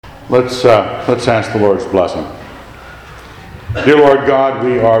Let's ask the Lord's blessing. Dear Lord God,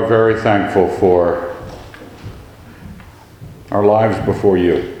 we are very thankful for our lives before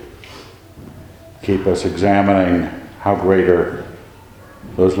you. Keep us examining how greater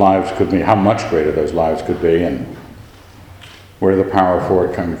those lives could be, how much greater those lives could be, and where the power for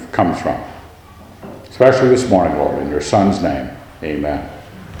it comes from. Especially this morning, Lord, in your Son's name, amen.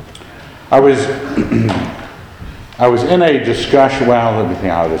 I was in a discussion, let me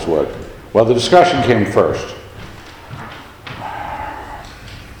think how this worked. Well, the discussion came first.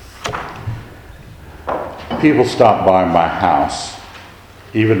 People stop by my house,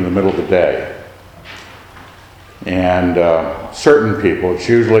 even in the middle of the day. And certain people, it's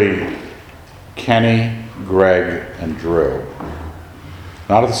usually Kenny, Greg, and Drew.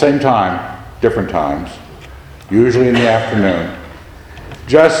 Not at the same time, different times, usually in the afternoon.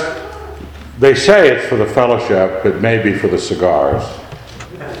 They say it's for the fellowship, but maybe for the cigars.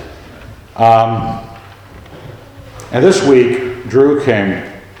 And this week, Drew came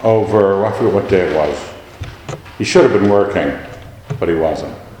over, I forget what day it was. He should have been working, but he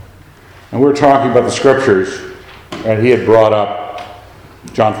wasn't. And we were talking about the scriptures, and he had brought up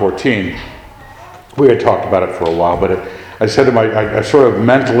John 14. We had talked about it for a while, but I said to him, I sort of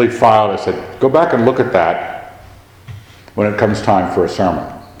mentally filed, I said, go back and look at that when it comes time for a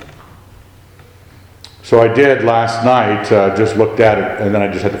sermon. So I did last night, just looked at it, and then I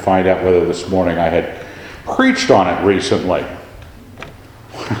just had to find out whether this morning I had preached on it recently.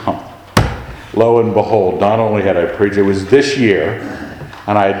 Well, lo and behold, not only had I preached, it was this year,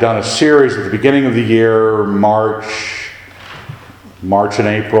 and I had done a series at the beginning of the year, March and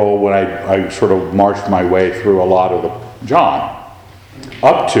April, when I sort of marched my way through a lot of the John,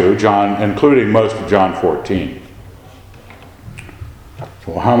 up to John, including most of John 14.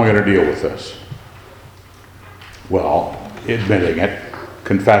 So how am I going to deal with this? Well, admitting it,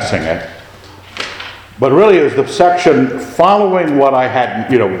 confessing it. But really it was the section following what I had,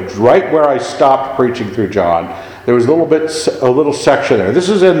 right where I stopped preaching through John. There was a little section there. This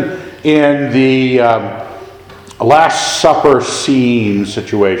is in the Last Supper scene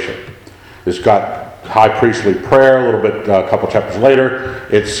situation. It's got high priestly prayer a couple chapters later.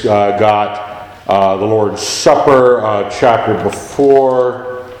 It's got the Lord's Supper chapter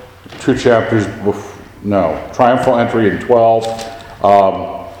before, 2 chapters before. No, triumphal entry in 12,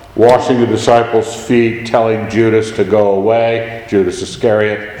 washing the disciples' feet, telling Judas to go away, Judas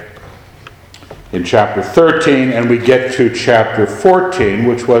Iscariot, in chapter 13, and we get to chapter 14,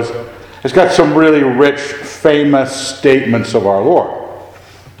 which it's got some really rich, famous statements of our Lord.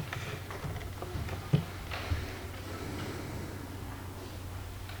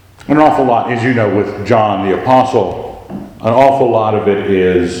 An awful lot, as you know, with John the Apostle, an awful lot of it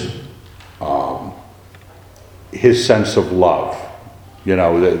is his sense of love,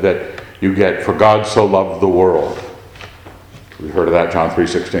 that you get, for God so loved the world. We've heard of that, John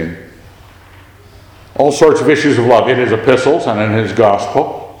 3:16. All sorts of issues of love in his epistles and in his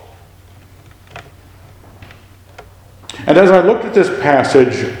gospel. And as I looked at this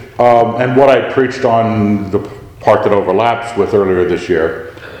passage and what I preached on the part that overlaps with earlier this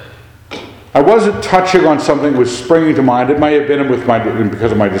year, I wasn't touching on something that was springing to mind. It may have been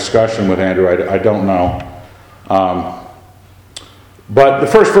because of my discussion with Andrew. I don't know. But the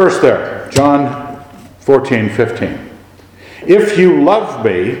first verse there, John 14:15. If you love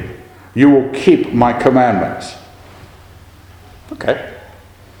me, you will keep my commandments. Okay.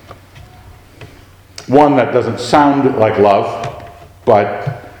 One that doesn't sound like love,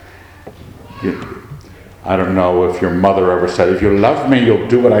 but I don't know if your mother ever said, if you love me, you'll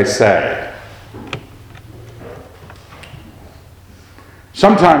do what I say.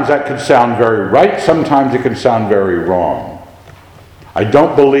 Sometimes that can sound very right, sometimes it can sound very wrong. I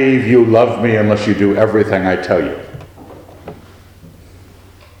don't believe you love me unless you do everything I tell you.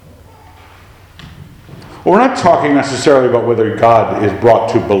 Well, we're not talking necessarily about whether God is brought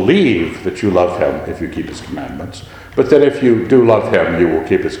to believe that you love him if you keep his commandments, but that if you do love him, you will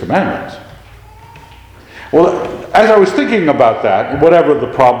keep his commandments. Well, as I was thinking about that, whatever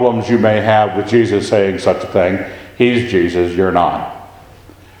the problems you may have with Jesus saying such a thing, he's Jesus, you're not.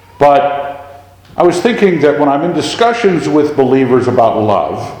 But I was thinking that when I'm in discussions with believers about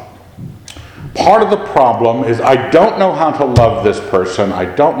love, part of the problem is I don't know how to love this person. I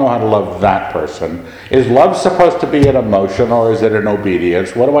don't know how to love that person. Is love supposed to be an emotion or is it an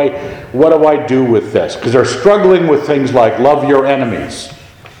obedience? What do I do with this? Because they're struggling with things like love your enemies.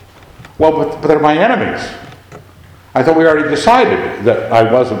 Well, but they're my enemies. I thought we already decided that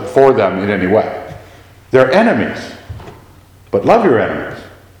I wasn't for them in any way. They're enemies. But love your enemies.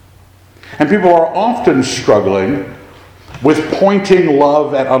 And people are often struggling with pointing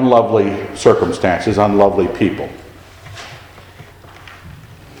love at unlovely circumstances, unlovely people.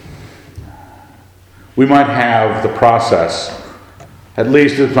 We might have the process, at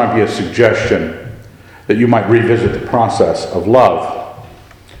least this might be a suggestion, that you might revisit the process of love,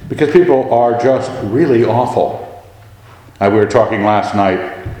 because people are just really awful. We were talking last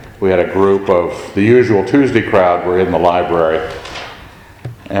night, we had a group of the usual Tuesday crowd were in the library,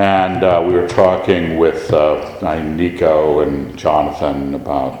 and we were talking with Nico and Jonathan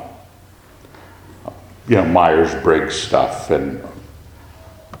about Myers-Briggs stuff, and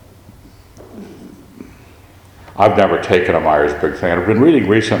I've never taken a Myers-Briggs thing. I've been reading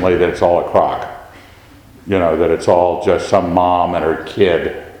recently that it's all a crock. That it's all just some mom and her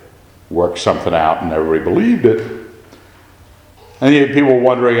kid worked something out and everybody believed it. And you had people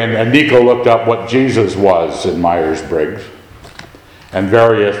wondering, and Nico looked up what Jesus was in Myers-Briggs. And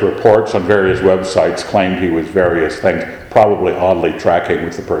various reports on various websites claimed he was various things, probably oddly tracking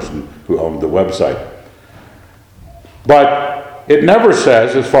with the person who owned the website. But it never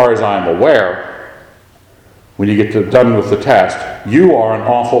says, as far as I'm aware, when you get done with the test, you are an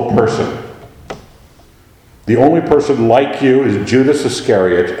awful person. The only person like you is Judas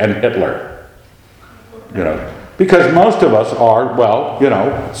Iscariot and Hitler. Because most of us are,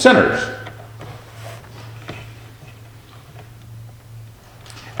 sinners.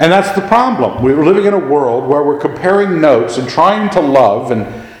 And that's the problem. We're living in a world where we're comparing notes and trying to love and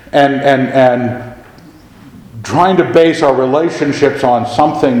trying to base our relationships on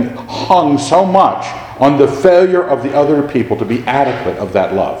something hung so much on the failure of the other people to be adequate of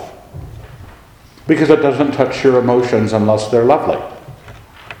that love. Because it doesn't touch your emotions unless they're lovely.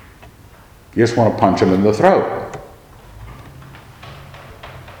 You just want to punch them in the throat.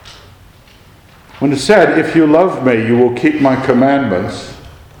 When it said, if you love me, you will keep my commandments,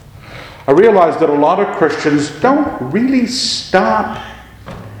 I realize that a lot of Christians don't really stop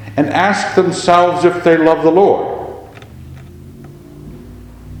and ask themselves if they love the Lord.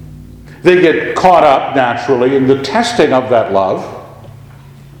 They get caught up, naturally, in the testing of that love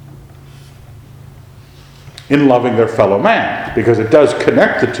in loving their fellow man, because it does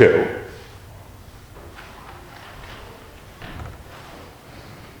connect the two.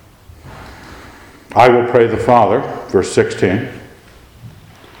 I will pray the Father, verse 16,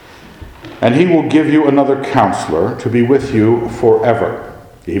 and he will give you another counselor to be with you forever,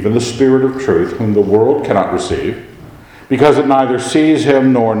 even the Spirit of truth, whom the world cannot receive, because it neither sees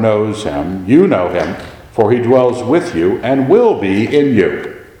him nor knows him. You know him, for he dwells with you and will be in you.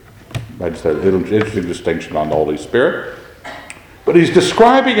 I just had an interesting distinction on the Holy Spirit. But he's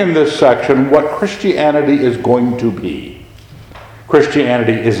describing in this section what Christianity is going to be.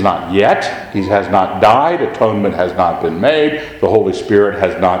 Christianity is not yet. He has not died. Atonement has not been made. The Holy Spirit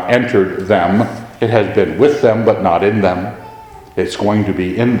has not entered them. It has been with them, but not in them. It's going to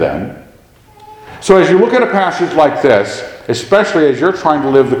be in them. So as you look at a passage like this, especially as you're trying to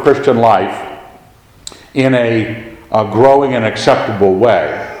live the Christian life in a growing and acceptable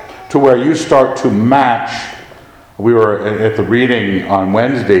way, to where you start to match. We were at the reading on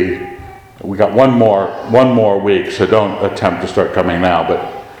Wednesday. We got one more week, so don't attempt to start coming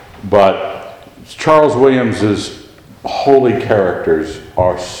now. But Charles Williams's holy characters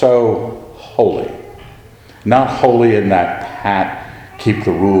are so holy, not holy in that pat, keep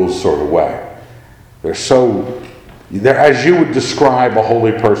the rules sort of way. They're as you would describe a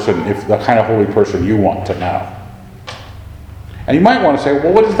holy person, if the kind of holy person you want to know. And you might want to say,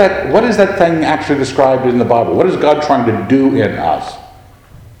 well, what is that thing actually described in the Bible? What is God trying to do in us?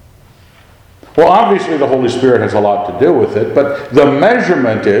 Well, obviously the Holy Spirit has a lot to do with it, but the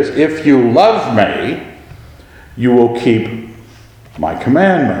measurement is, if you love me, you will keep my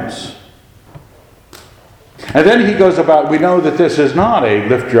commandments. And then he goes about, we know that this is not a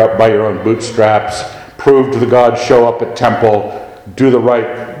lift you up by your own bootstraps, prove to the God, show up at temple, do the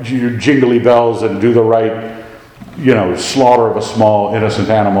right jingly bells and do the right slaughter of a small innocent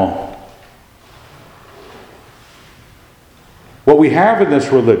animal. What we have in this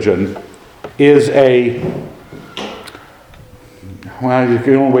religion is the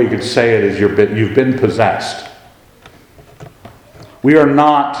only way you could say it is you've been possessed. We are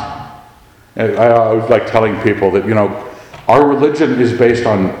not, I always like telling people that, our religion is based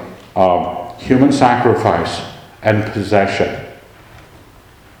on human sacrifice and possession.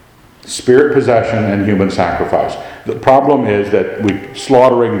 Spirit possession and human sacrifice. The problem is that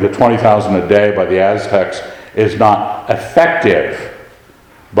slaughtering the 20,000 a day by the Aztecs is not effective,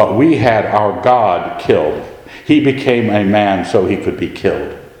 but we had our God killed. He became a man so he could be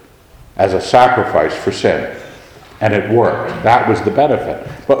killed as a sacrifice for sin. And it worked. That was the benefit.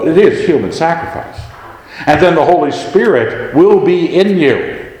 But it is human sacrifice. And then the Holy Spirit will be in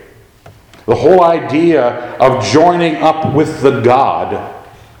you. The whole idea of joining up with the God,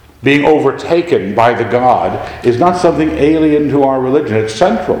 being overtaken by the God, is not something alien to our religion. It's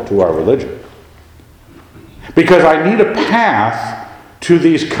central to our religion. Because I need a path to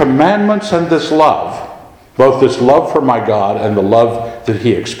these commandments and this love, both this love for my God and the love that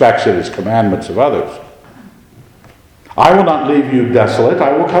He expects in His commandments of others. I will not leave you desolate,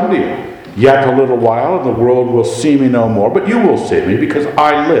 I will come to you. Yet a little while, and the world will see me no more, but you will see me, because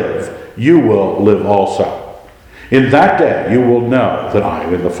I live. You will live also. In that day you will know that I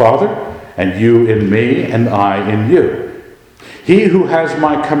am in the Father, and you in me, and I in you. He who has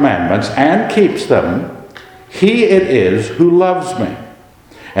my commandments and keeps them, he it is who loves me.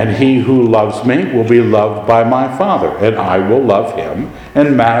 And he who loves me will be loved by my Father, and I will love him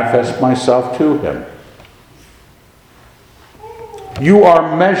and manifest myself to him. You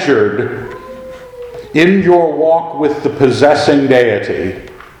are measured in your walk with the possessing deity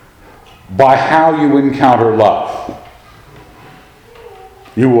by how you encounter love.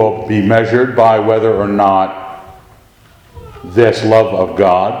 You will be measured by whether or not this love of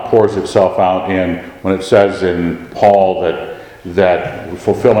God pours itself out in, when it says in Paul that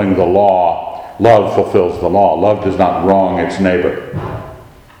fulfilling the law, love fulfills the law. Love does not wrong its neighbor.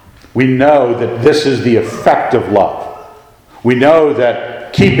 We know that this is the effect of love. We know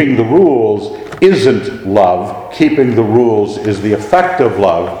that keeping the rules isn't love. Keeping the rules is the effect of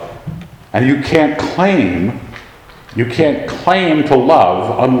love. And you can't claim to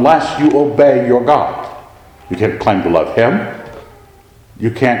love unless you obey your God. You can't claim to love Him. You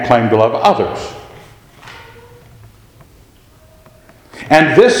can't claim to love others.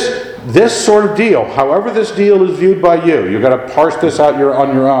 And this sort of deal, however this deal is viewed by you, you've got to parse this out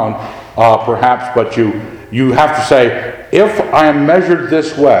on your own, perhaps, but you have to say, if I am measured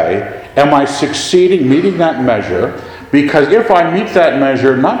this way, am I succeeding, meeting that measure? Because if I meet that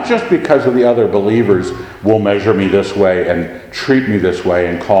measure, not just because of the other believers will measure me this way and treat me this way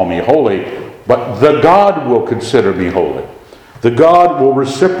and call me holy, but the God will consider me holy. The God will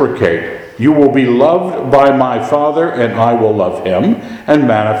reciprocate. You will be loved by my Father, and I will love him and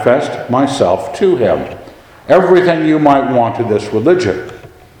manifest myself to him. Everything you might want in this religion.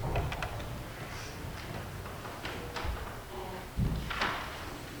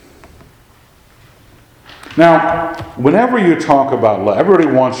 Now, whenever you talk about love, everybody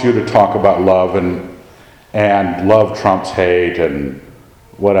wants you to talk about love, and love trumps hate, and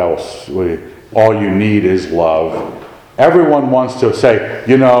what else? All you need is love. Everyone wants to say,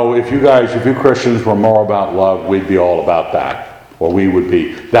 if you Christians were more about love, we'd be all about that. Or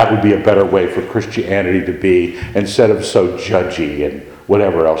that would be a better way for Christianity to be, instead of so judgy and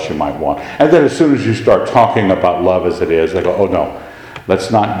whatever else you might want. And then as soon as you start talking about love as it is, they go, oh no,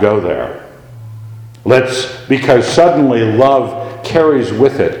 let's not go there. Because suddenly love carries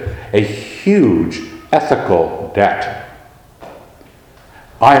with it a huge ethical debt.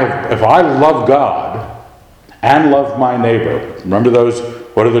 If I love God and love my neighbor, remember those,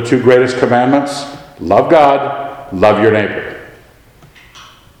 what are the two greatest commandments? Love God, love your neighbor.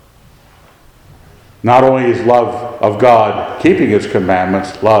 Not only is love of God keeping his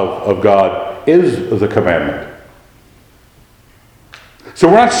commandments, love of God is the commandment. So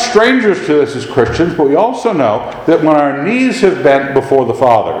we're not strangers to this as Christians, but we also know that when our knees have bent before the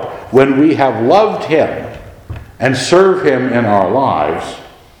Father, when we have loved him and serve him in our lives,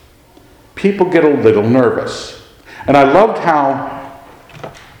 people get a little nervous. And I loved how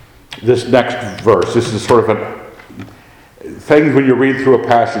this next verse, this is sort of a thing when you read through a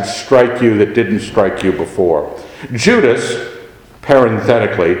passage strike you that didn't strike you before. Judas,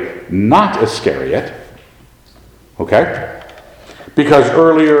 parenthetically, not Iscariot, okay? Because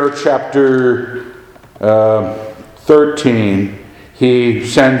earlier, chapter 13, he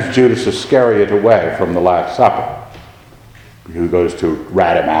sends Judas Iscariot away from the Last Supper, who goes to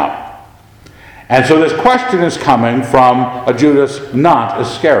rat him out. And so this question is coming from a Judas not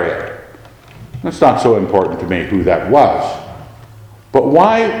Iscariot. It's not so important to me who that was. But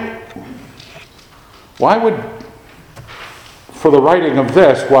why would, for the writing of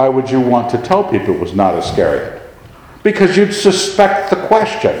this, why would you want to tell people it was not Iscariot? Because you'd suspect the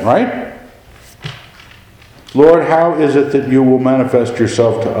question, right? Lord, how is it that you will manifest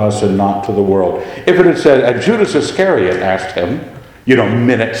yourself to us and not to the world? If it had said, and Judas Iscariot asked him,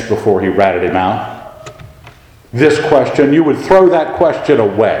 minutes before he ratted him out, this question, you would throw that question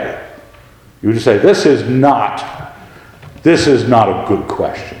away. You would say, this is not a good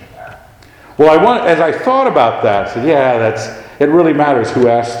question. Well, as I thought about that, I said, it really matters who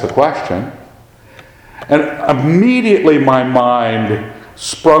asks the question. And immediately my mind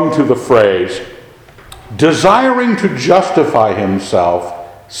sprung to the phrase, desiring to justify himself,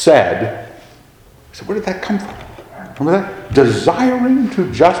 said, so where did that come from? Remember that? Desiring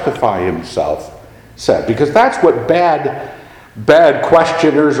to justify himself, said. Because that's what bad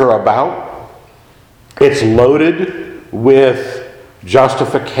questioners are about. It's loaded with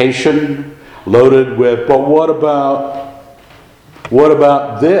justification, loaded with, but what about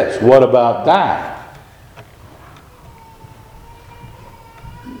this? What about that?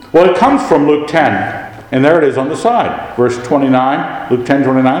 Well, it comes from Luke 10, and there it is on the side. Verse 29, Luke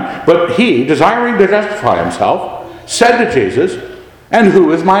 10:29. But he, desiring to justify himself, said to Jesus, "And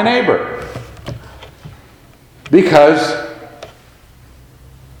who is my neighbor?" Because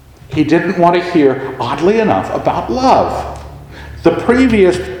he didn't want to hear, oddly enough, about love. The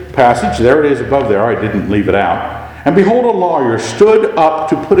previous passage, there it is above there, I didn't leave it out. And behold, a lawyer stood up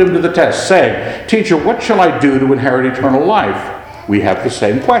to put him to the test, saying, "Teacher, what shall I do to inherit eternal life?" We have the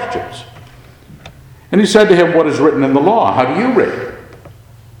same questions. And he said to him, "What is written in the law? How do you read?"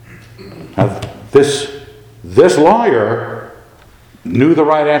 Now, this lawyer knew the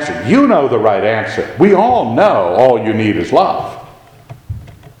right answer. You know the right answer. We all know all you need is love.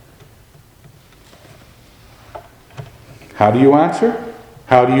 How do you answer?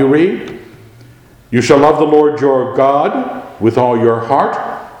 How do you read? "You shall love the Lord your God with all your heart,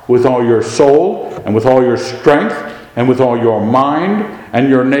 with all your soul, and with all your strength, and with all your mind, and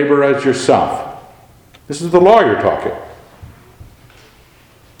your neighbor as yourself." This is the lawyer talking.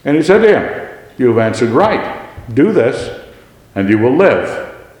 And he said to him, "You have answered right. Do this, and you will live."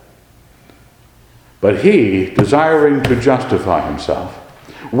 But he, desiring to justify himself,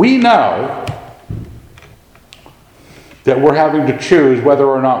 we know that we're having to choose whether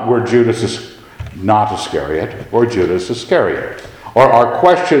or not we're Judas not Iscariot or Judas Iscariot. Or our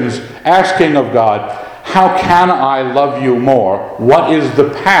questions asking of God, how can I love you more? What is the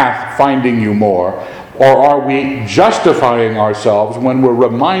path finding you more? Or are we justifying ourselves when we're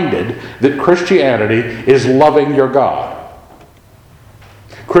reminded that Christianity is loving your God?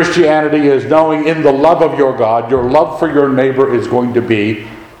 Christianity is knowing in the love of your God, your love for your neighbor is going to be,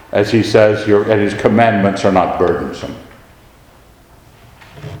 as he says, and his commandments are not burdensome.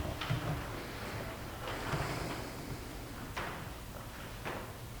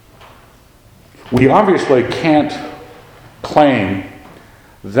 We obviously can't claim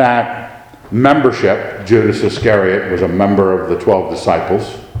that membership, Judas Iscariot was a member of the 12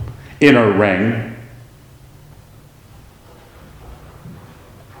 disciples, inner ring.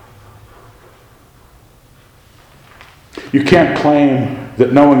 You can't claim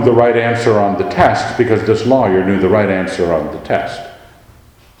that knowing the right answer on the test, because this lawyer knew the right answer on the test.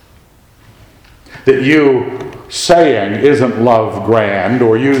 That you saying isn't love grand,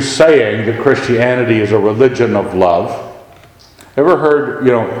 or you saying that Christianity is a religion of love. Ever heard,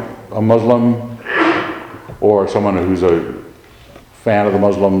 a Muslim or someone who's a fan of the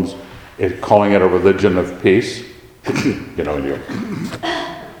Muslims is calling it a religion of peace?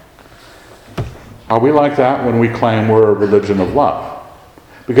 Are we like that when we claim we're a religion of love?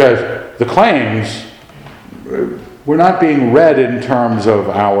 Because the claims, we're not being read in terms of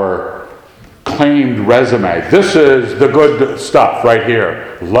our claimed resume. This is the good stuff right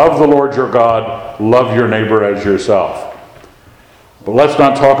here. Love the Lord your God, love your neighbor as yourself. But let's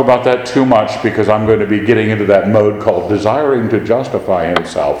not talk about that too much, because I'm going to be getting into that mode called desiring to justify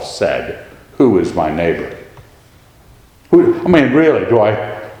himself, said, "Who is my neighbor?"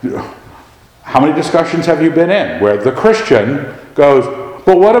 How many discussions have you been in where the Christian goes,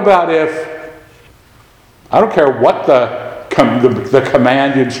 "But what about if," I don't care what the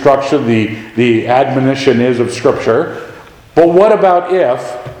command, instruction, the admonition is of Scripture, but what about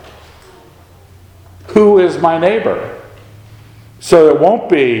if, who is my neighbor? So it won't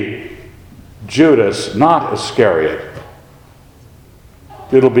be Judas, not Iscariot.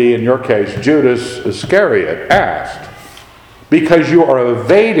 It'll be, in your case, Judas Iscariot asked. Because you are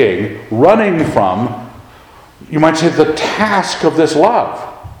evading, running from, you might say, the task of this love.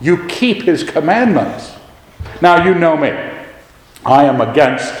 You keep his commandments. Now, you know me. I'm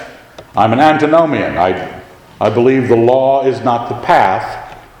an antinomian. I believe the law is not the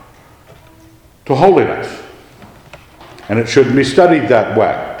path to holiness. And it shouldn't be studied that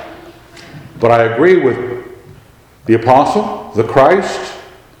way. But I agree with the apostle, the Christ,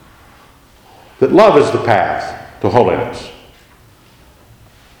 that love is the path to holiness.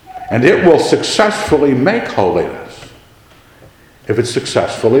 And it will successfully make holiness if it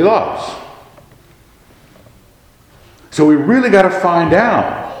successfully loves. So we really got to find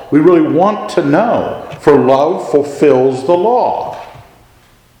out. We really want to know. For love fulfills the law.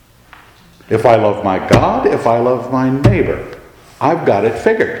 If I love my God, if I love my neighbor, I've got it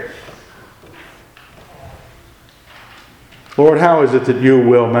figured. Lord, how is it that you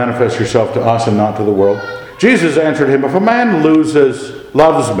will manifest yourself to us and not to the world? Jesus answered him, if a man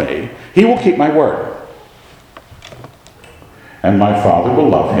loves me, he will keep my word. And my Father will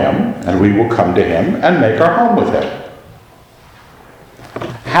love him, and we will come to him and make our home with him.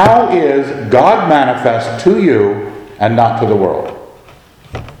 How is God manifest to you and not to the world?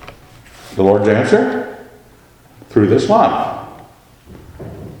 The Lord's answer? Through this love.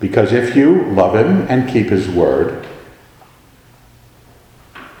 Because if you love him and keep his word,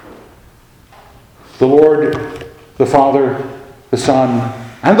 the Lord, the Father, the Son,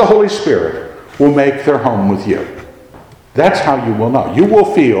 and the Holy Spirit will make their home with you. That's how you will know. You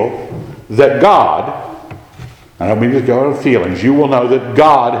will feel that God, I don't mean to go into feelings, you will know that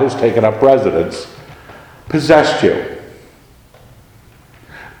God has taken up residence, possessed you.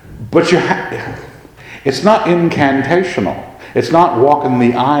 But it's not incantational. It's not walking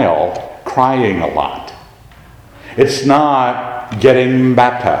the aisle crying a lot. It's not getting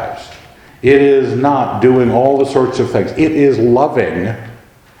baptized. It is not doing all the sorts of things. It is loving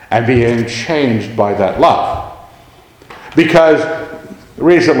and being changed by that love. Because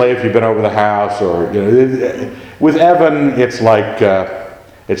recently, if you've been over the house, or with Evan, it's like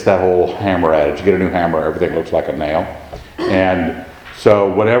it's that whole hammer adage. You get a new hammer, everything looks like a nail. And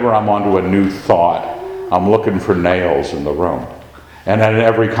so whenever I'm onto a new thought, I'm looking for nails in the room. And in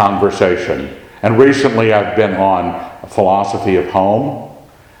every conversation. And recently I've been on a philosophy of home.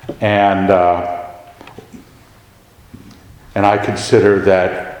 And I consider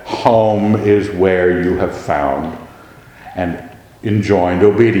that home is where you have found and enjoined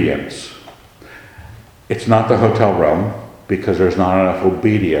obedience. It's not the hotel room, because there's not enough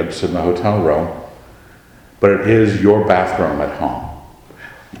obedience in the hotel room, but it is your bathroom at home.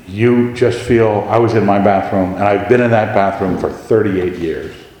 You just feel, I was in my bathroom, and I've been in that bathroom for 38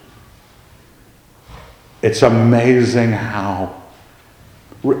 years. It's amazing how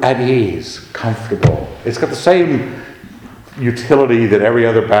at ease, comfortable. It's got the same utility that every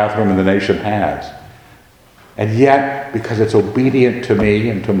other bathroom in the nation has. And yet, because it's obedient to me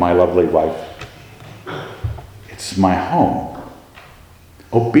and to my lovely wife, it's my home.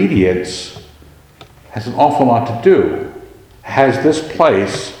 Obedience has an awful lot to do. Has this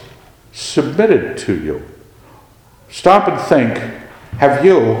place submitted to you? Stop and think, have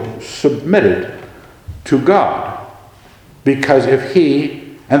you submitted to God? Because if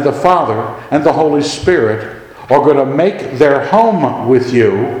He and the Father and the Holy Spirit are going to make their home with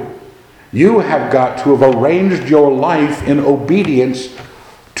you, you have got to have arranged your life in obedience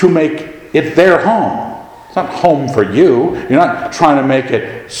to make it their home. It's not home for you. You're not trying to make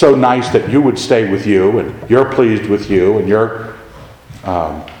it so nice that you would stay with you and you're pleased with you and you're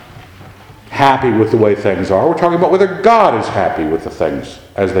happy with the way things are. We're talking about whether God is happy with the things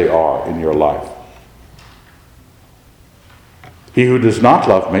as they are in your life. He who does not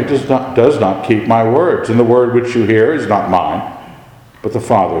love me does not keep my words, and the word which you hear is not mine, but the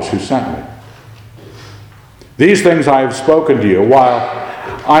Father's who sent me. These things I have spoken to you while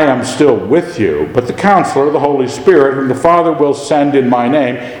I am still with you, but the Counselor, the Holy Spirit, whom the Father will send in my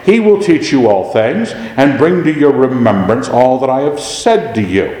name, He will teach you all things and bring to your remembrance all that I have said to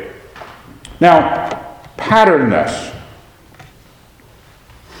you. Now, pattern this.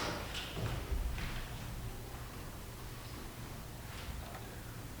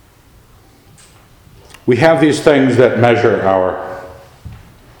 We have these things that measure our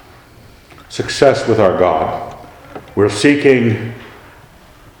success with our God. We're seeking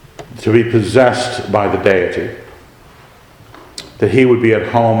to be possessed by the deity, that He would be at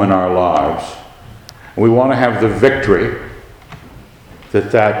home in our lives. We want to have the victory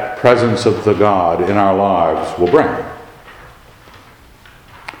that presence of the God in our lives will bring.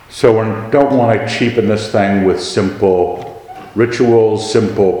 So we don't want to cheapen this thing with simple rituals,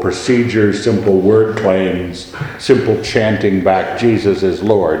 simple procedures, simple word claims, simple chanting back, Jesus is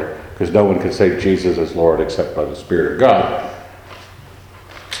Lord, because no one can say Jesus is Lord except by the Spirit of God.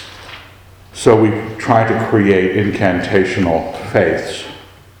 So we try to create incantational faiths.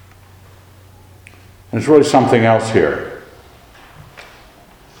 And it's really something else here.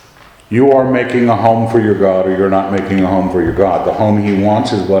 You are making a home for your God, or you're not making a home for your God. The home He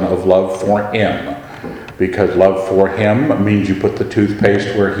wants is one of love for Him. Because love for Him means you put the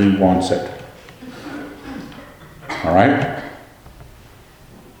toothpaste where He wants it. All right?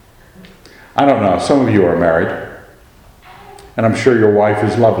 I don't know. Some of you are married. And I'm sure your wife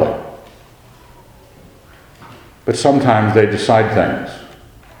is lovely. But sometimes they decide things.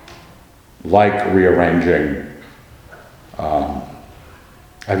 Like rearranging.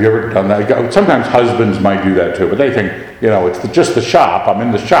 Have you ever done that? Sometimes husbands might do that too. But they think, it's just the shop. I'm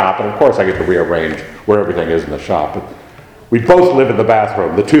in the shop. And of course I get to rearrange where everything is in the shop. But We both live in the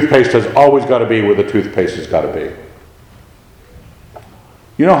bathroom. The toothpaste has always got to be where the toothpaste has got to be.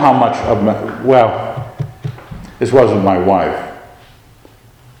 You know how much of this wasn't my wife.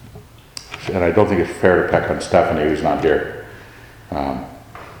 And I don't think it's fair to peck on Stephanie, who's not here.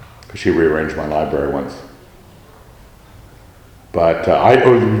 Because she rearranged my library once. But I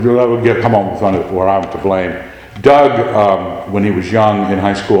would come on with one where I'm to blame. Doug, when he was young in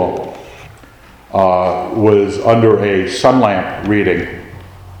high school, was under a sun lamp reading.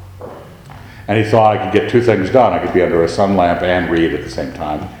 And he thought I could get two things done. I could be under a sun lamp and read at the same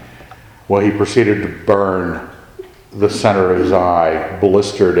time. Well, he proceeded to burn the center of his eye,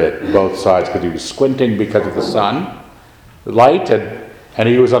 blistered it both sides because he was squinting because of the sun light, and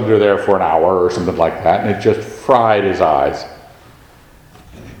he was under there for an hour or something like that, and it just fried his eyes.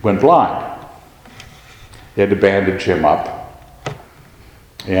 Went blind. He had to bandage him up,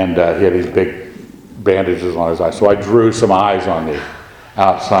 and he had these big bandages on his eyes. So I drew some eyes on the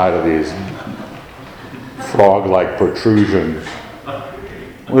outside of these frog-like protrusions.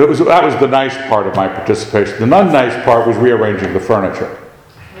 That was the nice part of my participation. The non-nice part was rearranging the furniture.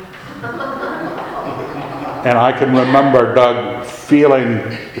 And I can remember Doug feeling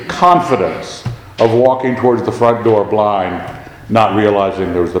the confidence of walking towards the front door blind, not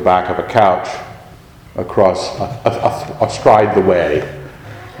realizing there was the back of a couch across, astride the way,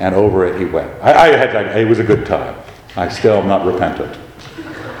 and over it he went. It was a good time. I still am not repentant.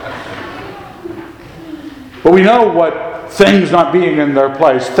 But we know what things not being in their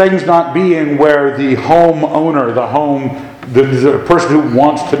place, things not being where the homeowner, the person who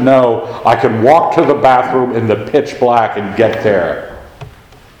wants to know, I can walk to the bathroom in the pitch black and get there.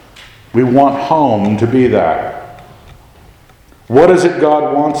 We want home to be that. What is it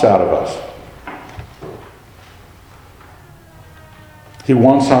God wants out of us? He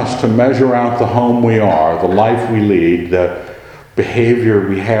wants us to measure out the home we are, the life we lead, the behavior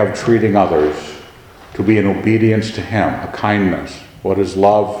we have treating others, to be in obedience to Him, a kindness. What is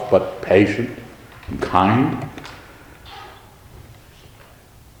love but patient and kind?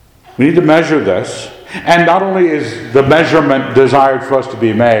 We need to measure this. And not only is the measurement desired for us to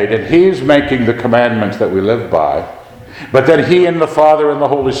be made, and He's making the commandments that we live by, but then He and the Father and the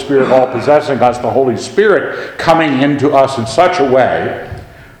Holy Spirit all possessing us, the Holy Spirit coming into us in such a way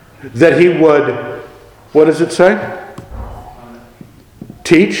that He would, what does it say?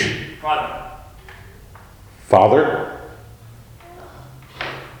 Teach? Father?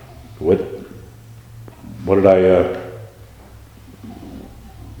 What did I...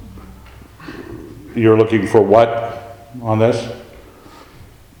 You're looking for what on this?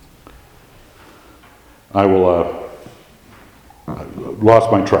 I will... lost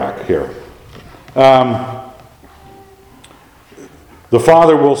my track here. The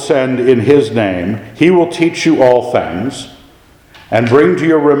Father will send in His name. He will teach you all things and bring to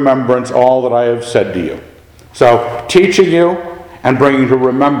your remembrance all that I have said to you. So, teaching you and bringing to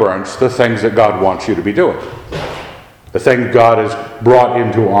remembrance the things that God wants you to be doing. The thing God has brought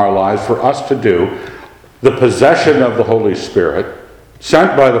into our lives for us to do. The possession of the Holy Spirit,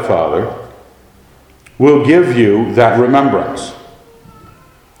 sent by the Father, will give you that remembrance.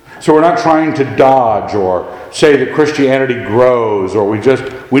 So we're not trying to dodge or say that Christianity grows or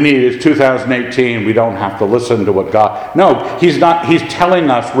it's 2018, we don't have to listen to what God... No, He's telling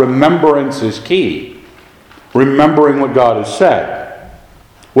us remembrance is key. Remembering what God has said.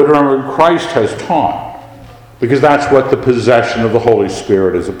 What Christ has taught. Because that's what the possession of the Holy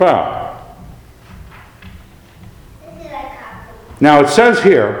Spirit is about. Now it says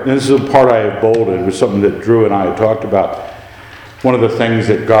here, and this is the part I have bolded, it was something that Drew and I had talked about. One of the things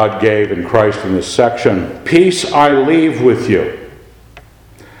that God gave in Christ in this section. Peace I leave with you.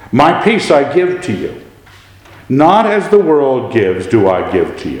 My peace I give to you. Not as the world gives do I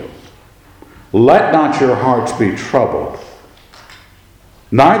give to you. Let not your hearts be troubled.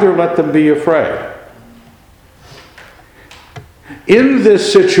 Neither let them be afraid. In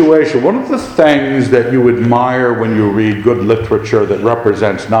this situation, one of the things that you admire when you read good literature that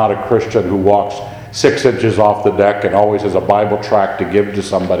represents not a Christian who walks 6 inches off the deck and always has a Bible tract to give to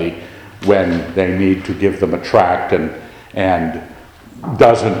somebody when they need to give them a tract and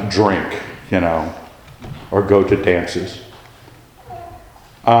doesn't drink, or go to dances.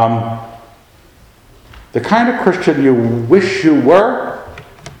 The kind of Christian you wish you were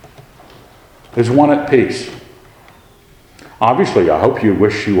is one at peace. Obviously, I hope you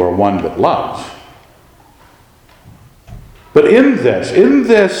wish you were one that loves. But in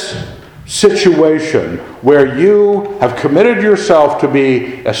this situation where you have committed yourself to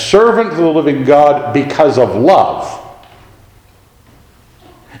be a servant of the living God because of love,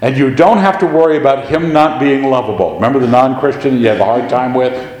 And you don't have to worry about him not being lovable. Remember the non-Christian you have a hard time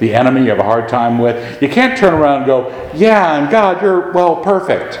with? The enemy you have a hard time with? You can't turn around and go, yeah, and God, you're,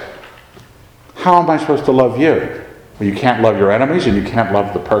 perfect. How am I supposed to love you? Well, you can't love your enemies and you can't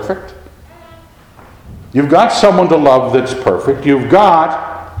love the perfect. You've got someone to love that's perfect. You've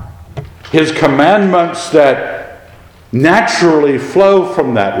got his commandments that naturally flow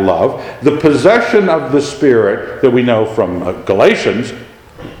from that love. The possession of the Spirit that we know from Galatians,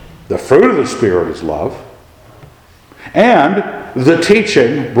 the fruit of the Spirit is love. And the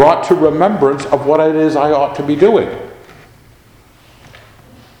teaching brought to remembrance of what it is I ought to be doing.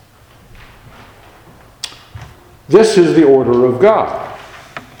 This is the order of God.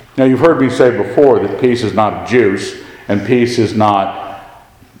 Now, you've heard me say before that peace is not juice, and peace is not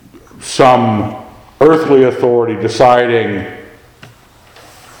some earthly authority deciding.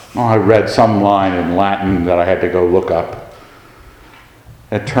 I read some line in Latin that I had to go look up.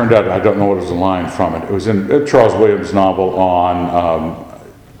 It turned out, I don't know what was the line from it. It was in Charles Williams' novel on,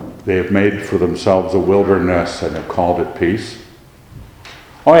 they have made for themselves a wilderness and have called it peace.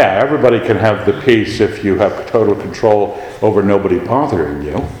 Oh yeah, everybody can have the peace if you have total control over nobody bothering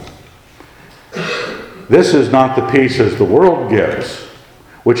you. This is not the peace as the world gives,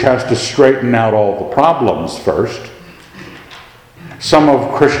 which has to straighten out all the problems first. Some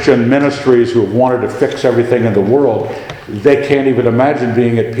of Christian ministries who have wanted to fix everything in the world, they can't even imagine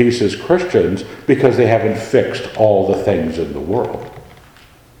being at peace as Christians because they haven't fixed all the things in the world.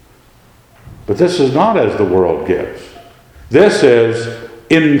 But this is not as the world gives. This is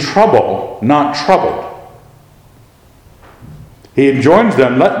in trouble, not troubled. He enjoins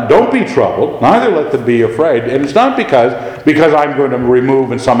them, don't be troubled, neither let them be afraid. And it's not because I'm going to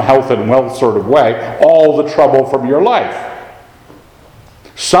remove in some health and wealth sort of way all the trouble from your life.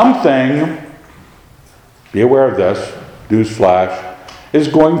 Something, be aware of this, newsflash, is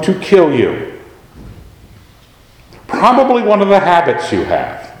going to kill you. Probably one of the habits you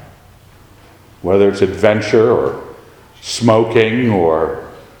have. Whether it's adventure or smoking or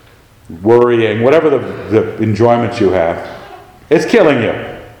worrying, whatever the enjoyments you have, it's killing you.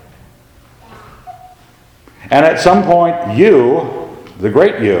 And at some point, you, the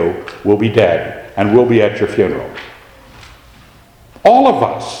great you, will be dead and will be at your funeral. All of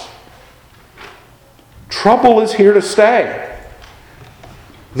us. Trouble is here to stay.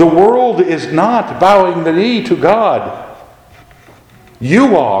 The world is not bowing the knee to God.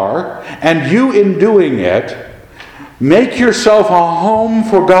 You are, and you in doing it, make yourself a home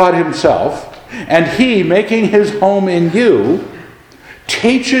for God himself, and he, making his home in you,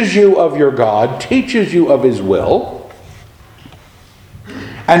 teaches you of your God, teaches you of his will,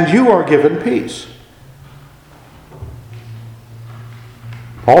 and you are given peace.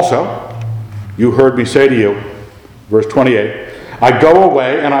 Also, you heard me say to you, verse 28, I go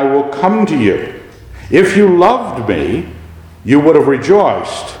away and I will come to you. If you loved me, you would have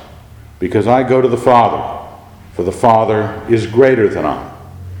rejoiced, because I go to the Father, for the Father is greater than I.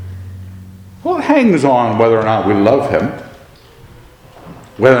 Well, it hangs on whether or not we love him,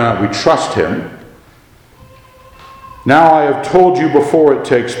 whether or not we trust him. Now I have told you before it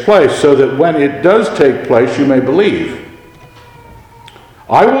takes place, so that when it does take place, you may believe.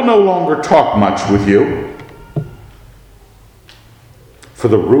 I will no longer talk much with you, for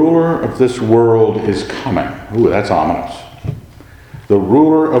the ruler of this world is coming. Ooh, that's ominous. The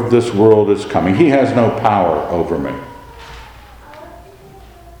ruler of this world is coming. He has no power over me.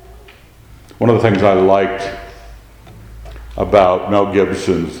 One of the things I liked about Mel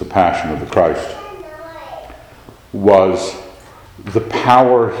Gibson's The Passion of the Christ was the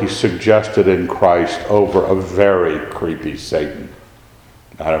power he suggested in Christ over a very creepy Satan.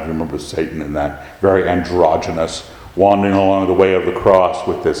 I don't remember Satan in that. Very androgynous, wandering along the way of the cross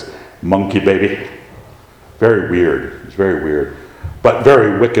with this monkey baby. Very weird. It's very weird. But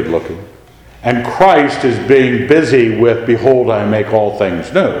very wicked looking. And Christ is being busy with, behold, I make all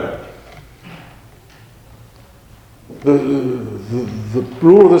things new. The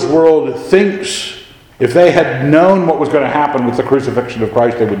ruler of this world thinks if they had known what was going to happen with the crucifixion of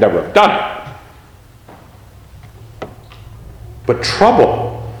Christ, they would never have done it. But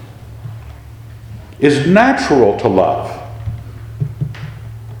trouble is natural to love.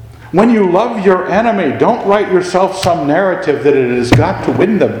 When you love your enemy, don't write yourself some narrative that it has got to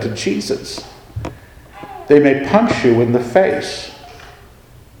win them to Jesus. They may punch you in the face.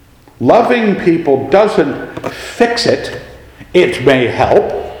 Loving people doesn't fix it. It may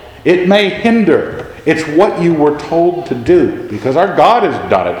help. It may hinder. It's what you were told to do, because our God has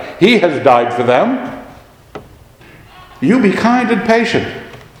done it. He has died for them. You be kind and patient.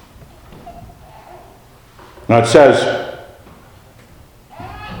 Now it says,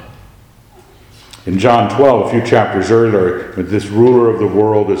 In John 12, a few chapters earlier, this ruler of the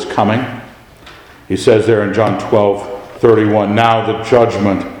world is coming. He says there in John 12:31, now the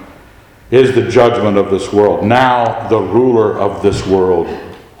judgment is the judgment of this world. Now the ruler of this world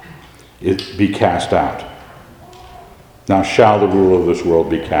be cast out. Now shall the ruler of this world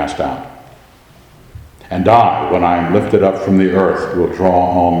be cast out. And I, when I am lifted up from the earth, will draw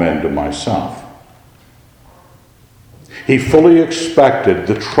all men to myself. He fully expected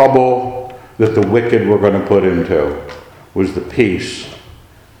the trouble that the wicked were going to put into was the peace,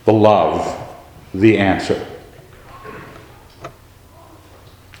 the love, the answer.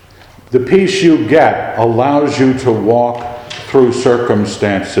 The peace you get allows you to walk through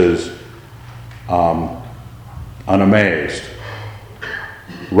circumstances unamazed,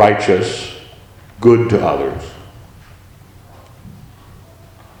 righteous, good to others.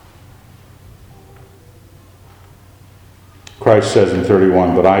 Christ says in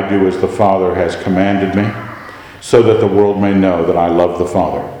 31, but I do as the Father has commanded me, so that the world may know that I love the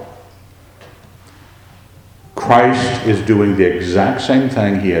Father. Christ is doing the exact same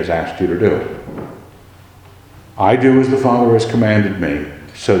thing he has asked you to do. I do as the Father has commanded me,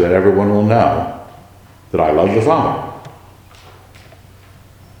 so that everyone will know that I love the Father.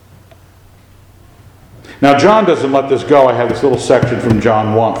 Now, John doesn't let this go. I have this little section from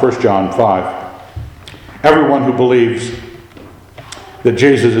John 1 John 5. Everyone who believes that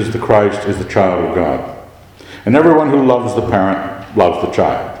Jesus is the Christ is the child of God. And everyone who loves the parent loves the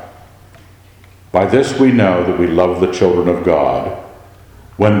child. By this we know that we love the children of God,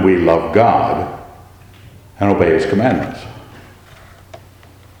 when we love God and obey his commandments.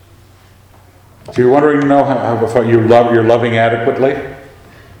 So you're wondering, how you're loving adequately?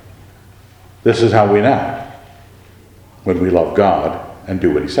 This is how we know. When we love God and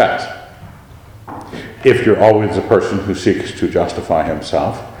do what he says. If you're always the person who seeks to justify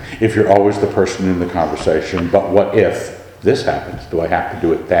himself, if you're always the person in the conversation, but what if this happens? Do I have to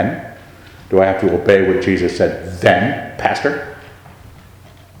do it then? Do I have to obey what Jesus said then, Pastor?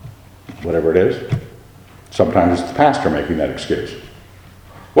 Whatever it is. Sometimes it's the pastor making that excuse.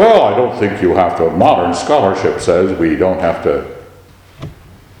 Well, I don't think you have to. Modern scholarship says we don't have to.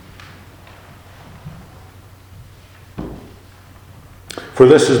 For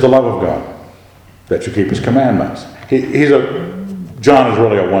this is the love of God, that you keep his commandments. John is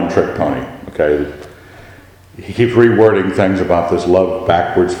really a one-trick pony, okay? He keeps rewording things about this love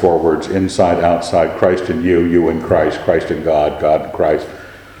backwards, forwards, inside, outside, Christ in you, you in Christ, Christ in God, God in Christ.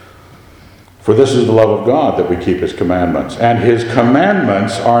 For this is the love of God, that we keep his commandments. And his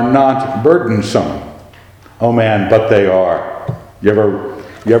commandments are not burdensome. Oh man, but they are. You ever,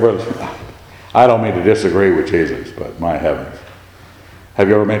 I don't mean to disagree with Jesus, but my heavens. Have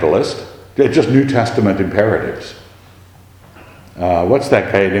you ever made a list? It's just New Testament imperatives. What's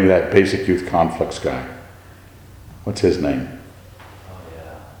that guy name, that basic youth conflicts guy? What's his name?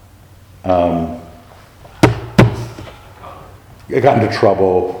 Oh, yeah. Got into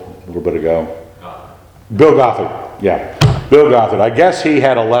trouble a little bit ago. Bill Gothard. Yeah. Bill Gothard. I guess he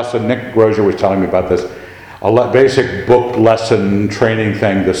had a lesson. Nick Rozier was telling me about this. A basic book lesson training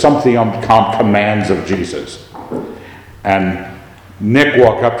thing. The something commands of Jesus. And Nick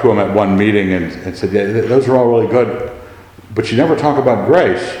walked up to him at one meeting and said, yeah, those are all really good, but you never talk about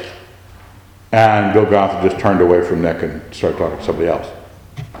grace. And Bill Gothard just turned away from Nick and started talking to somebody else.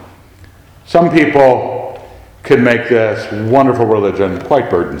 Some people can make this wonderful religion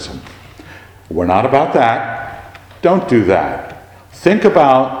quite burdensome. We're not about that. Don't do that. Think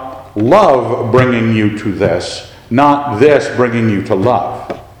about love bringing you to this, not this bringing you to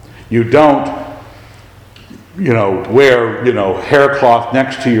love. You don't wear, haircloth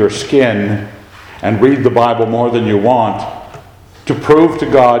next to your skin and read the Bible more than you want to prove to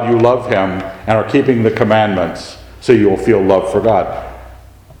God you love him and are keeping the commandments so you will feel love for God.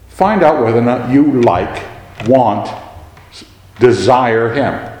 Find out whether or not you want, desire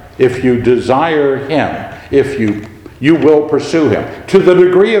him. If you desire him, you will pursue him to the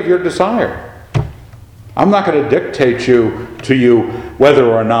degree of your desire. I'm not going to dictate to you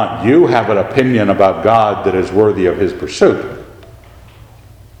whether or not you have an opinion about God that is worthy of his pursuit.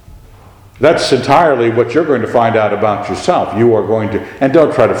 That's entirely what you're going to find out about yourself. You are going to, and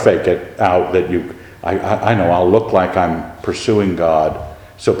don't try to fake it out that I know I'll look like I'm pursuing God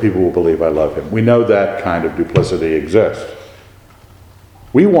so people will believe I love him. We know that kind of duplicity exists.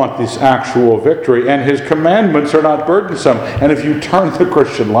 We want this actual victory, and his commandments are not burdensome. And if you turn the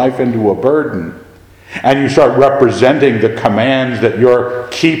Christian life into a burden, and you start representing the commands that you're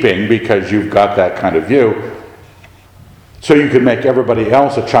keeping because you've got that kind of view, so you can make everybody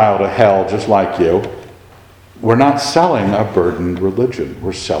else a child of hell just like you, we're not selling a burdened religion.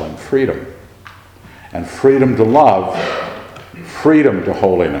 We're selling freedom. and freedom to love, freedom to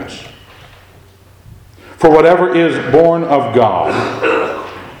holiness. For whatever is born of God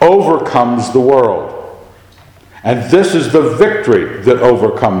overcomes the world. And this is the victory that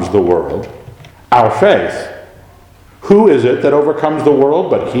overcomes the world, our faith. Who is it that overcomes the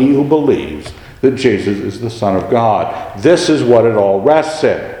world but he who believes that Jesus is the Son of God? This is what it all rests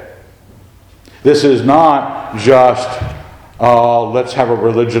in. This is not just, let's have a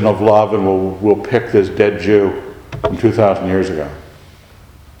religion of love and we'll pick this dead Jew from 2,000 years ago.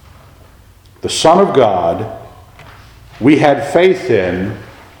 The Son of God, we had faith in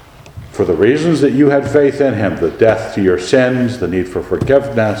for the reasons that you had faith in him: the death to your sins, the need for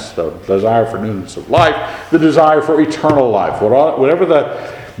forgiveness, the desire for newness of life, the desire for eternal life. Whatever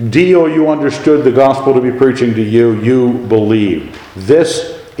the deal you understood the gospel to be preaching to you, you believed.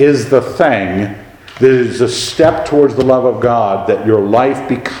 This is the thing that is a step towards the love of God, that your life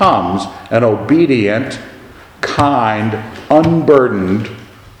becomes an obedient, kind, unburdened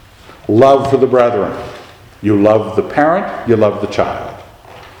love for the brethren. You love the parent, you love the child.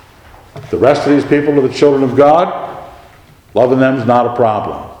 The rest of these people are the children of God. Loving them is not a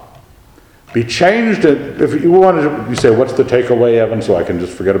problem. Be changed. If you wanted to, you say, what's the takeaway, Evan, so I can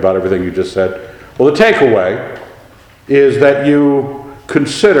just forget about everything you just said? Well, the takeaway is that you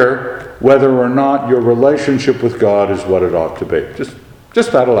consider whether or not your relationship with God is what it ought to be.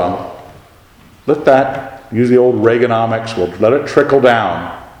 Just that alone. Let that, use the old Reaganomics, we'll let it trickle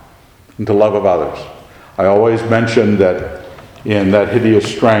down into love of others. I always mention that in That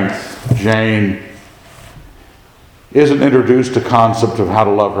Hideous Strength, Jane isn't introduced to concept of how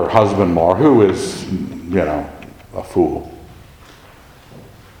to love her husband more, who is, a fool.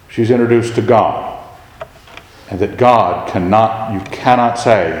 She's introduced to God. And that God you cannot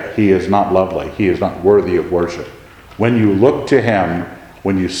say he is not lovely, he is not worthy of worship. When you look to him,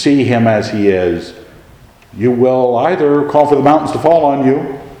 when you see him as he is, you will either call for the mountains to fall on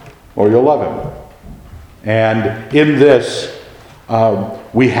you, or you'll love him. And in this,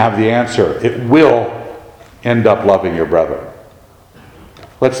 we have the answer. It will end up loving your brother.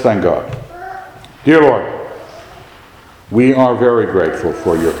 Let's thank God. Dear Lord, we are very grateful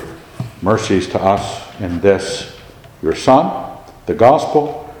for your mercies to us in this, your Son, the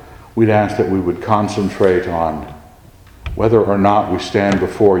gospel. We'd ask that we would concentrate on whether or not we stand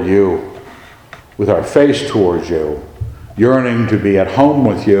before you with our face towards you, yearning to be at home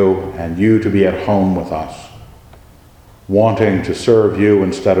with you and you to be at home with us, wanting to serve you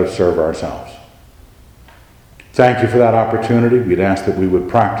instead of serve ourselves. Thank you for that opportunity. We'd ask that we would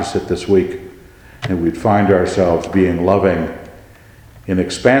practice it this week and we'd find ourselves being loving in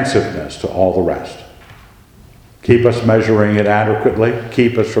expansiveness to all the rest. Keep us measuring it adequately.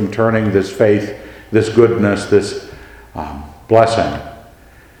 Keep us from turning this faith, this goodness, this blessing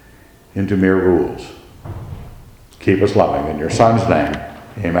into mere rules. Keep us loving. In your Son's name,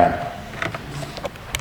 amen.